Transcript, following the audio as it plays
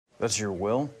That's your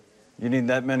will? You need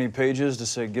that many pages to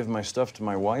say give my stuff to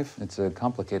my wife? It's a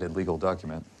complicated legal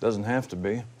document. Doesn't have to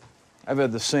be. I've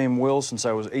had the same will since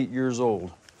I was 8 years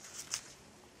old.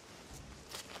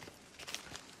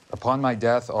 Upon my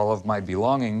death, all of my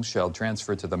belongings shall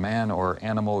transfer to the man or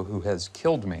animal who has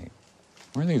killed me.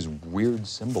 What are these weird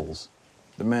symbols?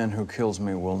 The man who kills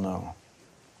me will know.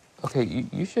 Okay,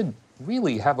 you should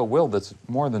really have a will that's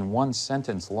more than one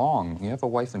sentence long. You have a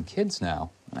wife and kids now.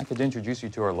 I could introduce you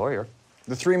to our lawyer.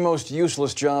 The 3 most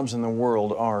useless jobs in the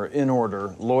world are, in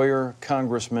order, lawyer,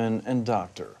 congressman, and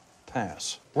doctor.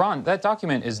 Pass. Ron, that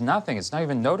document is nothing. It's not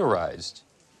even notarized.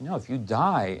 You know, if you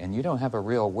die and you don't have a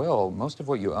real will, most of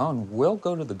what you own will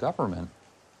go to the government.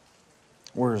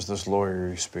 Where is this lawyer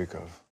you speak of?